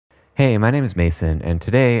Hey, my name is Mason, and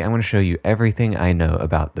today I'm going to show you everything I know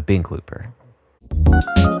about the BINKlooper.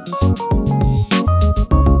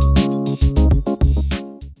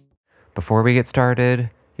 Before we get started,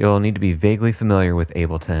 you'll need to be vaguely familiar with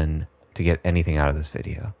Ableton to get anything out of this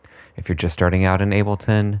video. If you're just starting out in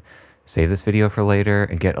Ableton, save this video for later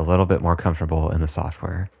and get a little bit more comfortable in the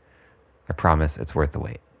software. I promise it's worth the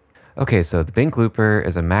wait. Okay, so the BINKlooper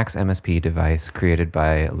is a Max MSP device created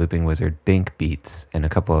by looping wizard Binkbeats and a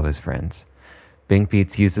couple of his friends.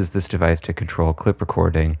 Binkbeats uses this device to control clip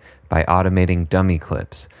recording by automating dummy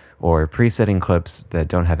clips, or presetting clips that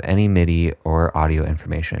don't have any MIDI or audio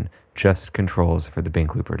information, just controls for the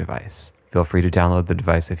BINKlooper device. Feel free to download the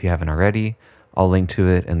device if you haven't already. I'll link to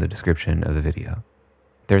it in the description of the video.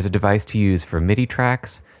 There's a device to use for MIDI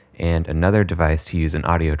tracks and another device to use in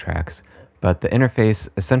audio tracks, but the interface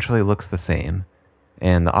essentially looks the same,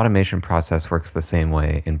 and the automation process works the same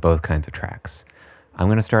way in both kinds of tracks. I'm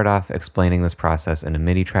going to start off explaining this process in a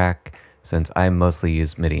MIDI track, since I mostly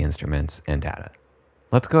use MIDI instruments and data.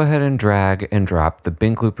 Let's go ahead and drag and drop the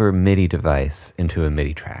BINKlooper MIDI device into a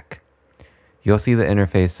MIDI track. You'll see the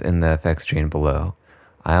interface in the effects chain below.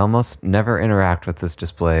 I almost never interact with this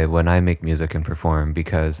display when I make music and perform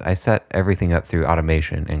because I set everything up through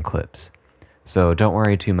automation and clips. So don't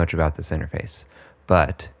worry too much about this interface.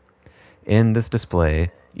 But in this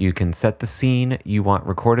display, you can set the scene you want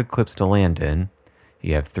recorded clips to land in.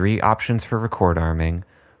 You have 3 options for record arming,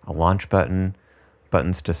 a launch button,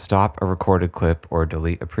 buttons to stop a recorded clip or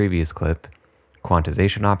delete a previous clip,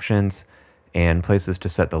 quantization options, and places to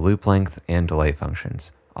set the loop length and delay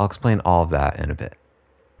functions. I'll explain all of that in a bit.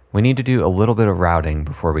 We need to do a little bit of routing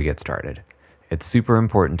before we get started. It's super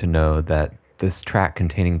important to know that this track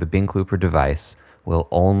containing the BINKlooper device will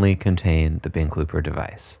only contain the BINKlooper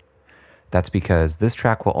device. That's because this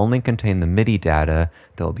track will only contain the MIDI data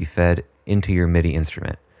that will be fed into your MIDI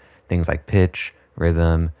instrument. Things like pitch,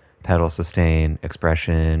 rhythm, pedal sustain,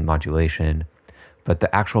 expression, modulation. But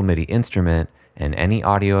the actual MIDI instrument and any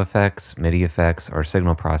audio effects, MIDI effects, or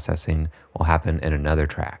signal processing will happen in another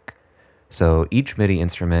track. So each MIDI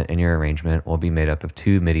instrument in your arrangement will be made up of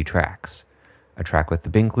 2 MIDI tracks. A track with the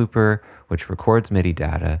BINKlooper, which records MIDI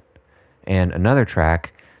data, and another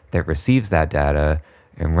track that receives that data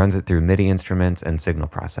and runs it through MIDI instruments and signal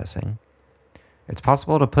processing. It's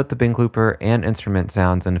possible to put the BINKlooper and instrument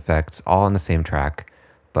sounds and effects all on the same track,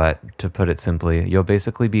 but to put it simply, you'll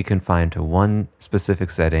basically be confined to one specific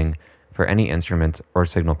setting for any instruments or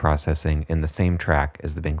signal processing in the same track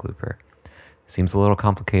as the BINKlooper. Seems a little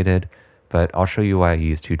complicated, but I'll show you why I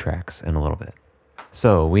use 2 tracks in a little bit.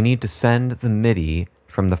 So we need to send the MIDI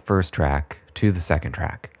from the first track to the second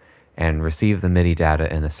track and receive the MIDI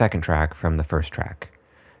data in the second track from the first track.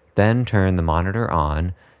 Then turn the monitor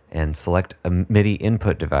on and select a MIDI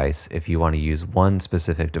input device if you want to use one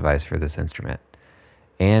specific device for this instrument.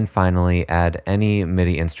 And finally, add any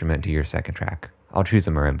MIDI instrument to your second track. I'll choose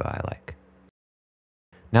a marimba I like.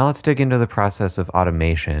 Now let's dig into the process of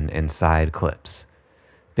automation inside clips.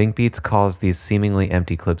 Binkbeats calls these seemingly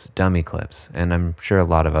empty clips dummy clips, and I'm sure a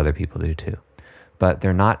lot of other people do too. But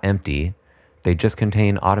they're not empty, they just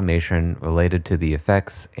contain automation related to the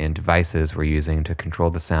effects and devices we're using to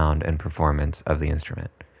control the sound and performance of the instrument.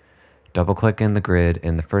 Double-click in the grid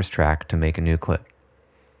in the first track to make a new clip.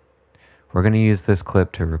 We're going to use this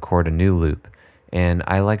clip to record a new loop, and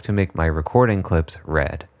I like to make my recording clips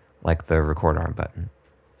red, like the record arm button.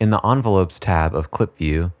 In the Envelopes tab of Clip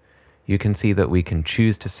View, you can see that we can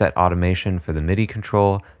choose to set automation for the MIDI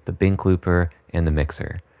control, the BINKlooper, and the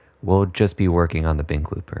mixer. We'll just be working on the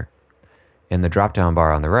BINKlooper. In the drop-down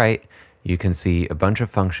bar on the right, you can see a bunch of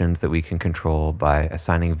functions that we can control by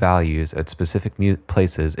assigning values at specific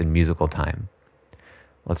places in musical time.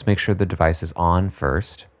 Let's make sure the device is on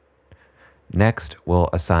first. Next, we'll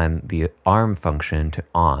assign the arm function to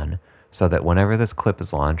on, so that whenever this clip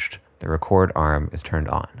is launched, the record arm is turned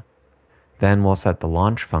on. Then we'll set the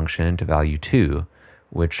launch function to value 2,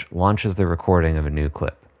 which launches the recording of a new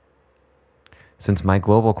clip. Since my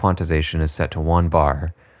global quantization is set to 1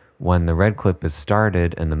 bar, when the red clip is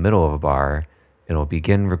started in the middle of a bar, it'll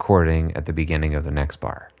begin recording at the beginning of the next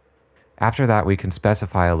bar. After that, we can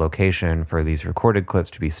specify a location for these recorded clips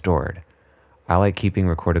to be stored. I like keeping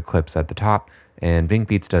recorded clips at the top, and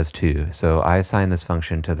Binkbeats does too, so I assign this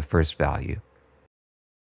function to the first value.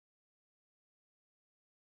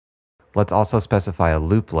 Let's also specify a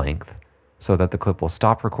loop length so that the clip will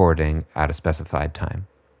stop recording at a specified time.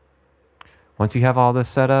 Once you have all this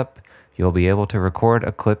set up, you'll be able to record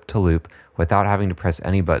a clip to loop without having to press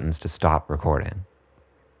any buttons to stop recording.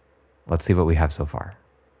 Let's see what we have so far.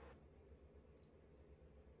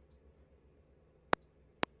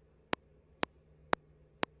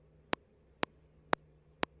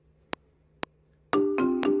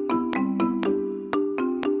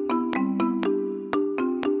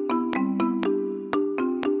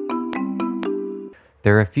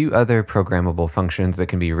 There are a few other programmable functions that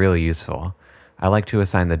can be really useful. I like to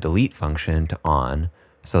assign the delete function to on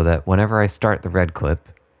so that whenever I start the red clip,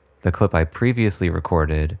 the clip I previously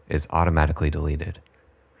recorded is automatically deleted.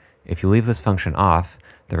 If you leave this function off,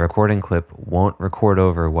 the recording clip won't record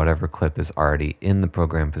over whatever clip is already in the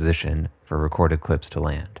program position for recorded clips to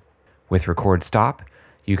land. With record stop,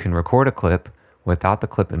 you can record a clip without the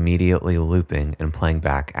clip immediately looping and playing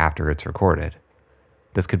back after it's recorded.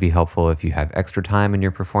 This could be helpful if you have extra time in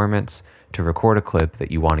your performance to record a clip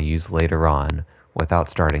that you want to use later on without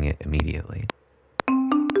starting it immediately.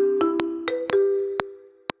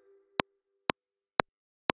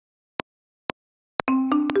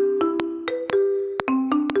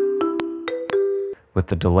 With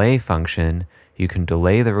the delay function, you can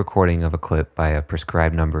delay the recording of a clip by a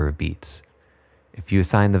prescribed number of beats. If you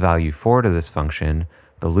assign the value 4 to this function,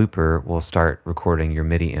 the looper will start recording your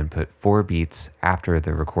MIDI input 4 beats after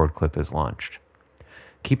the record clip is launched.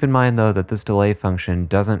 Keep in mind though that this delay function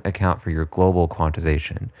doesn't account for your global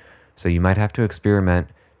quantization, so you might have to experiment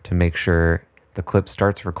to make sure the clip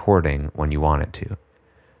starts recording when you want it to.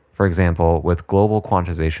 For example, with global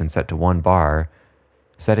quantization set to 1 bar,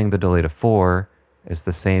 setting the delay to 4 is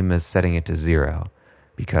the same as setting it to 0,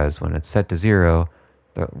 because when it's set to 0,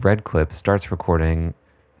 the red clip starts recording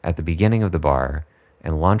at the beginning of the bar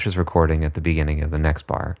and launches recording at the beginning of the next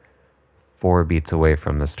bar, 4 beats away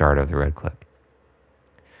from the start of the red clip.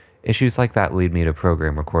 Issues like that lead me to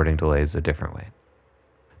program recording delays a different way.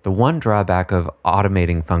 The one drawback of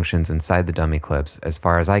automating functions inside the dummy clips, as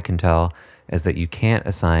far as I can tell, is that you can't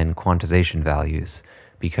assign quantization values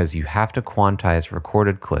because you have to quantize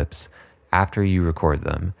recorded clips after you record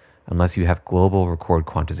them, unless you have global record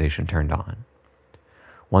quantization turned on.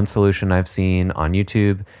 One solution I've seen on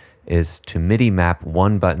YouTube is to MIDI map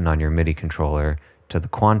one button on your MIDI controller to the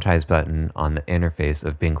quantize button on the interface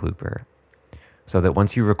of BINKlooper, so that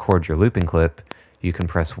once you record your looping clip, you can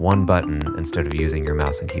press one button instead of using your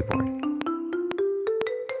mouse and keyboard.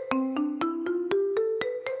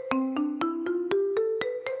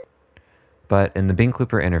 But in the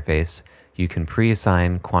BINKlooper interface, you can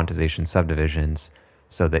pre-assign quantization subdivisions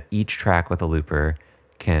so that each track with a looper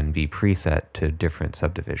can be preset to different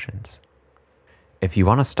subdivisions. If you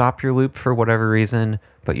want to stop your loop for whatever reason,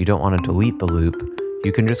 but you don't want to delete the loop,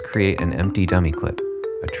 you can just create an empty dummy clip,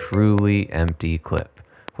 a truly empty clip,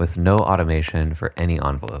 with no automation for any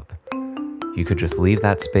envelope. You could just leave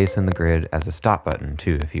that space in the grid as a stop button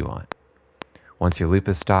too if you want. Once your loop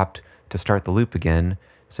is stopped, to start the loop again,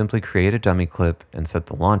 simply create a dummy clip and set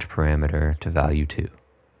the launch parameter to value 2.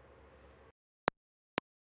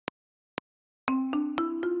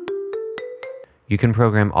 You can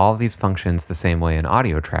program all of these functions the same way in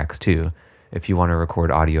audio tracks too, if you want to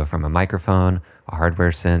record audio from a microphone, a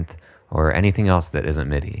hardware synth, or anything else that isn't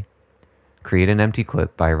MIDI. Create an empty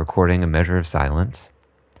clip by recording a measure of silence.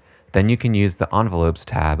 Then you can use the Envelopes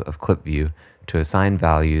tab of Clip View to assign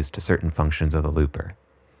values to certain functions of the looper.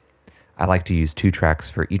 I like to use 2 tracks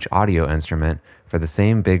for each audio instrument for the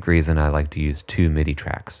same big reason I like to use 2 MIDI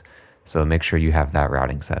tracks, so make sure you have that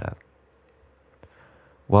routing set up.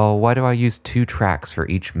 Well, why do I use 2 tracks for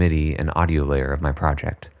each MIDI and audio layer of my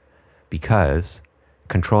project? Because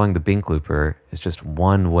controlling the BINKlooper is just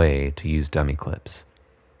one way to use dummy clips.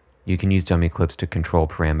 You can use dummy clips to control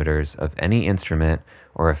parameters of any instrument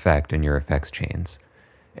or effect in your effects chains,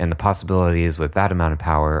 and the possibilities with that amount of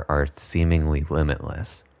power are seemingly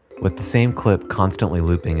limitless. With the same clip constantly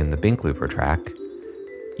looping in the BINKlooper track,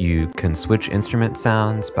 you can switch instrument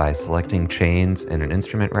sounds by selecting chains in an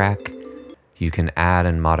instrument rack. You can add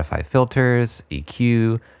and modify filters,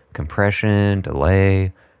 EQ, compression,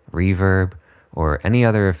 delay, reverb, or any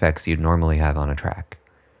other effects you'd normally have on a track.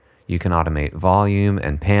 You can automate volume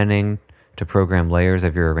and panning to program layers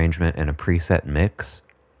of your arrangement in a preset mix.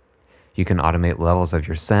 You can automate levels of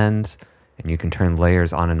your sends, and you can turn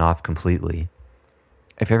layers on and off completely.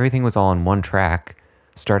 If everything was all on one track,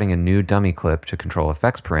 starting a new dummy clip to control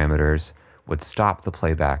effects parameters would stop the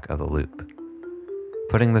playback of the loop.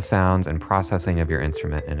 Putting the sounds and processing of your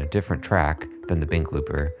instrument in a different track than the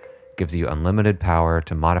BINKlooper gives you unlimited power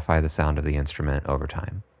to modify the sound of the instrument over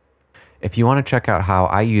time. If you want to check out how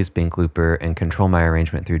I use BINKlooper and control my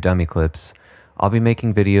arrangement through dummy clips, I'll be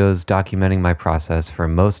making videos documenting my process for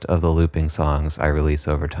most of the looping songs I release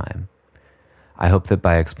over time. I hope that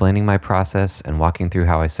by explaining my process and walking through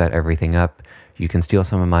how I set everything up, you can steal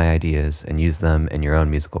some of my ideas and use them in your own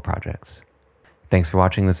musical projects. Thanks for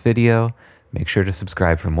watching this video. Make sure to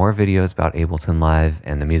subscribe for more videos about Ableton Live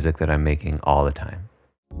and the music that I'm making all the time.